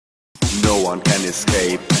No one can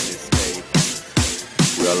escape.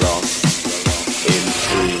 We are lost in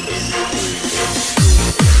dreams.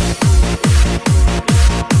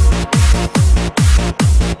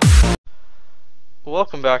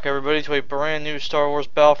 Welcome back everybody to a brand new Star Wars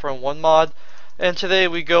Battlefront 1 mod, and today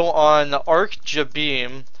we go on Arc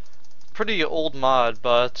Jabiim. Pretty old mod,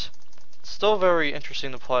 but still very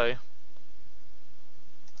interesting to play.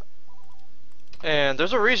 And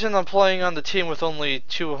there's a reason I'm playing on the team with only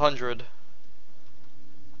 200.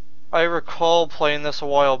 I recall playing this a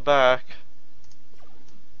while back.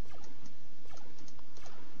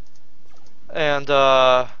 And,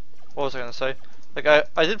 what was I gonna say? Like,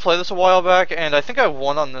 I did play this a while back, and I think I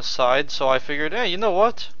won on this side, so I figured, hey, you know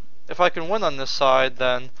what? If I can win on this side,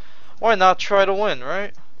 then why not try to win,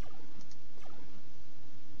 right?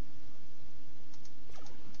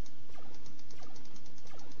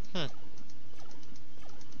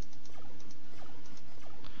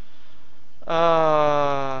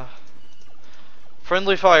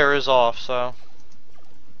 Friendly fire is off, so.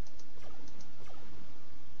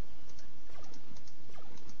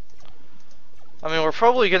 I mean, we're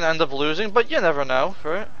probably gonna end up losing, but you never know,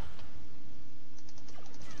 right?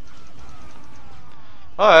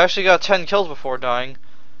 Oh, I actually got 10 kills before dying.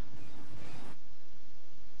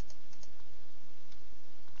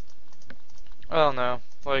 I don't know.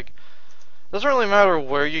 Like, doesn't really matter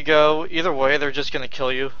where you go. Either way, they're just gonna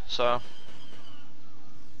kill you, so.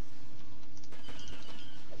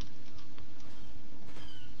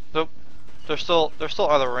 Nope. They're still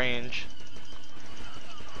out of range.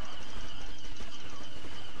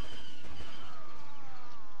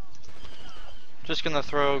 Just gonna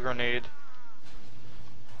throw a grenade.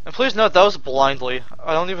 And please note, that was blindly.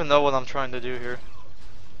 I don't even know what I'm trying to do here.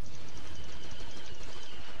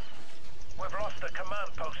 We've lost the command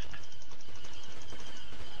post.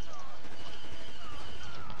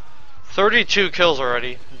 32 kills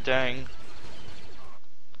already. Dang.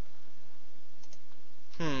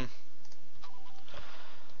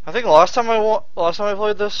 I think last time I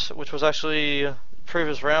played this, which was actually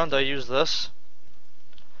previous round, I used this.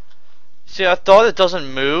 See, I thought it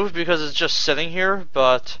doesn't move because it's just sitting here,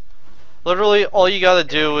 but literally all you gotta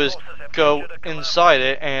do is go inside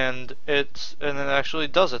it, and it actually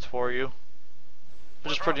does it for you,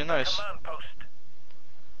 which is pretty nice.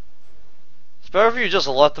 It's better if you just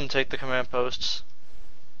let them take the command posts.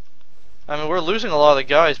 I mean, we're losing a lot of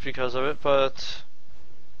guys because of it, but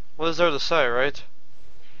what is there to say, right?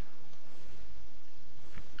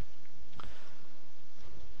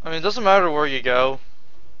 I mean, it doesn't matter where you go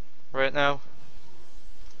right now.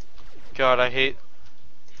 God, I hate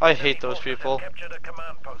those people.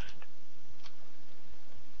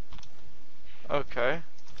 Okay.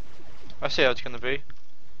 I see how it's gonna be.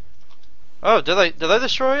 Oh, did I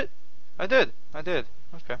destroy it? I did.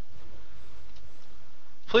 Okay.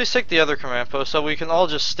 Please take the other command post so we can all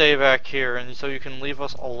just stay back here and so you can leave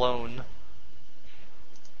us alone.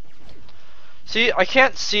 See, I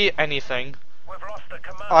can't see anything.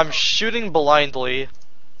 I'm shooting blindly.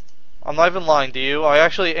 I'm not even lying to you. I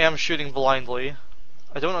actually am shooting blindly.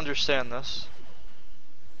 I don't understand this.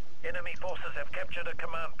 Enemy forces have captured a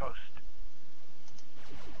command post.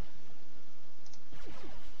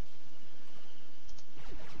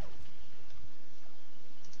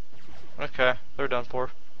 Okay, they're done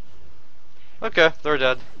for. Okay, they're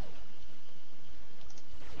dead.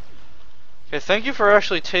 Okay, thank you for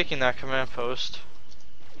actually taking that command post.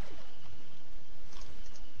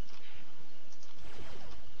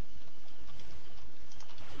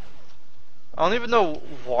 I don't even know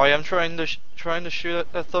why I'm trying to shoot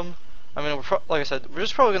at them. I mean, like I said, we're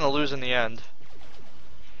just probably gonna lose in the end.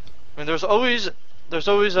 I mean, there's always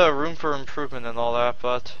room for improvement and all that,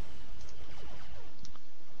 but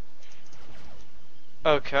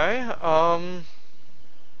okay.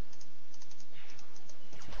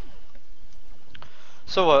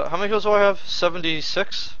 So what? How many kills do I have?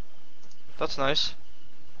 76. That's nice.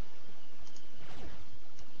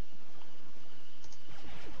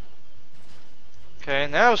 Okay,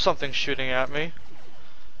 now something's shooting at me.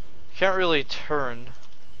 Can't really turn.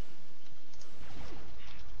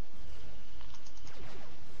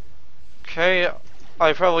 Okay,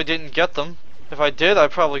 I probably didn't get them. If I did, I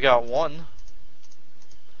probably got one.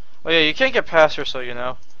 Oh yeah, you can't get past her, so you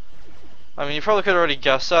know. I mean, you probably could already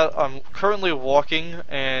guess that. I'm currently walking,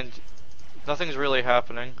 and nothing's really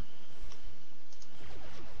happening.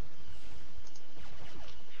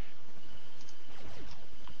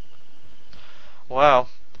 Wow.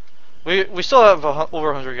 We still have over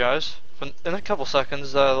 100 guys, but in a couple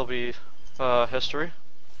seconds that'll be history.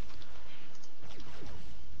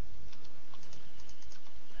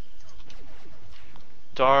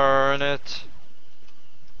 Darn. darn it.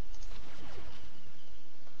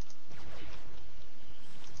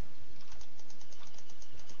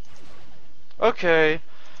 Okay.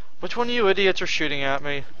 Which one of you idiots are shooting at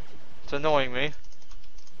me? It's annoying me.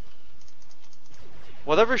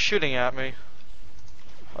 Whatever's shooting at me,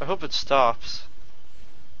 I hope it stops.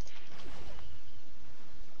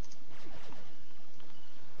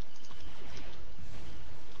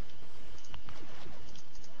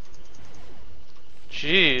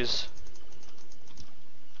 Jeez.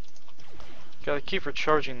 Gotta keep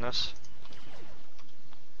recharging this.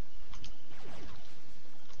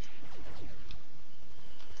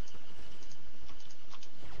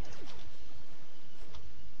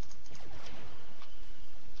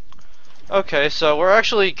 Okay, so we're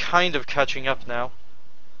actually kind of catching up now.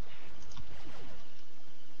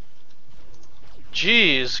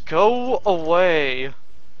 Jeez, go away.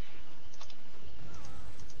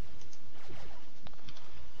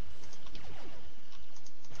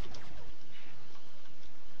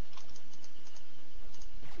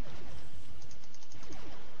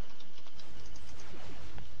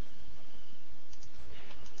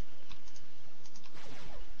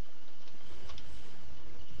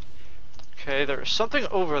 Okay, there's something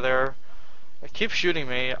over there. It keeps shooting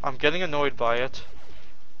me. I'm getting annoyed by it.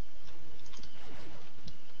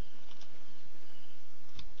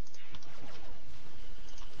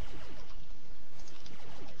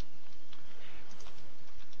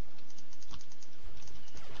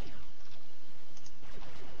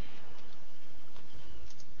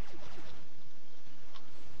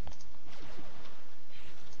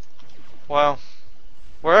 Wow.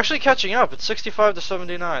 We're actually catching up. It's 65 to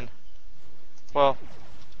 79. Well,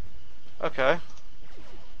 okay.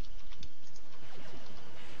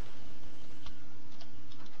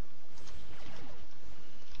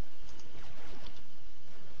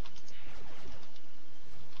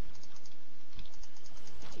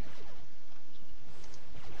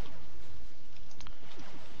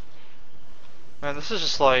 Man, this is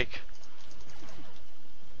just like...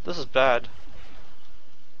 This is bad.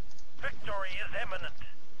 Victory is imminent.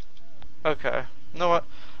 Okay. You know what?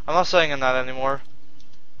 I'm not saying that anymore.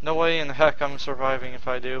 No way in the heck I'm surviving if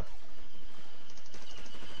I do.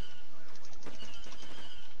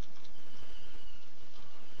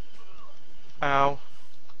 Ow.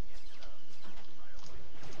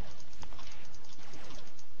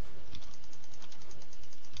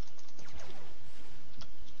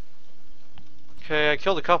 Okay, I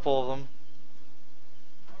killed a couple of them.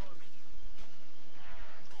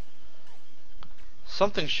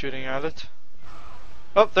 Something's shooting at it.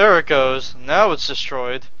 Oh, there it goes. Now it's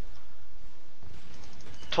destroyed.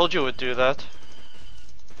 Told you it would do that.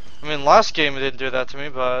 I mean, last game it didn't do that to me,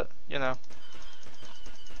 but, you know.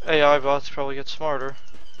 AI bots probably get smarter.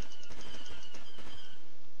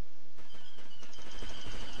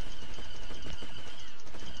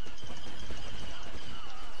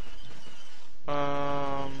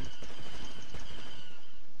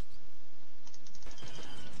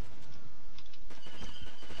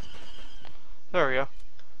 There we go.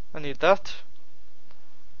 I need that.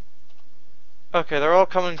 Okay, they're all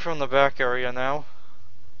coming from the back area now.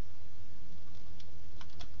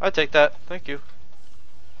 I take that. Thank you.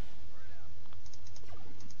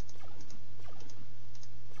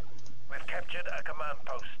 We've captured a command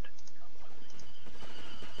post.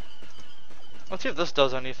 Let's see if this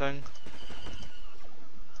does anything.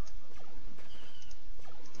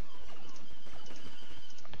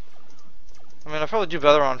 I mean, I probably do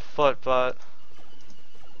better on foot, but...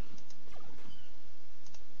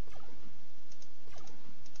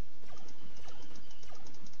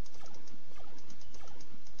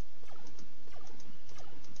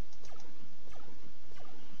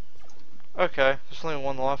 Okay, there's only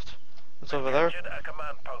one left. It's over there.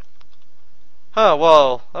 Huh,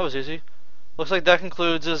 well, that was easy. Looks like that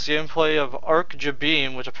concludes this gameplay of Arc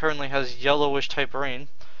Jabiim, which apparently has yellowish type rain.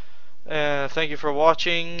 Thank you for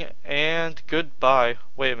watching, and goodbye.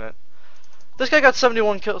 Wait a minute. This guy got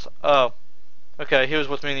 71 kills. Oh. Okay, he was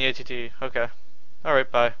with me in the ATT. Okay.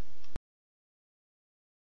 Alright, bye.